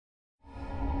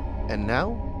And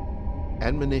now,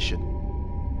 admonition,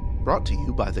 brought to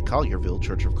you by the Collierville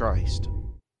Church of Christ.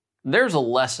 There's a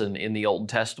lesson in the Old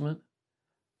Testament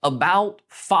about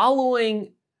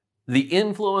following the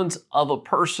influence of a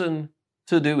person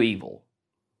to do evil.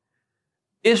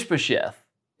 Ishbosheth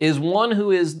is one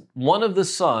who is one of the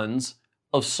sons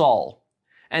of Saul.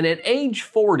 And at age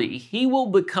 40, he will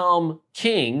become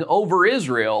king over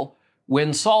Israel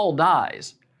when Saul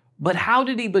dies. But how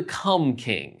did he become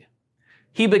king?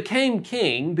 He became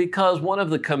king because one of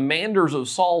the commanders of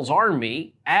Saul's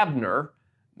army, Abner,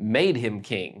 made him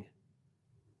king.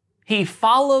 He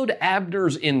followed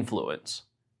Abner's influence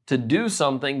to do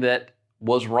something that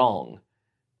was wrong.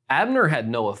 Abner had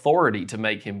no authority to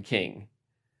make him king.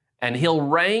 And he'll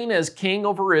reign as king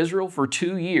over Israel for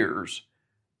 2 years,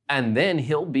 and then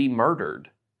he'll be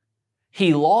murdered.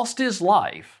 He lost his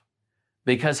life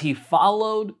because he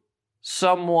followed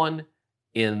someone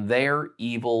in their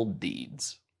evil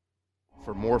deeds.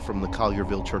 For more from the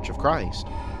Collierville Church of Christ,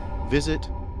 visit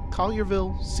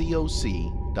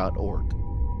colliervillecoc.org.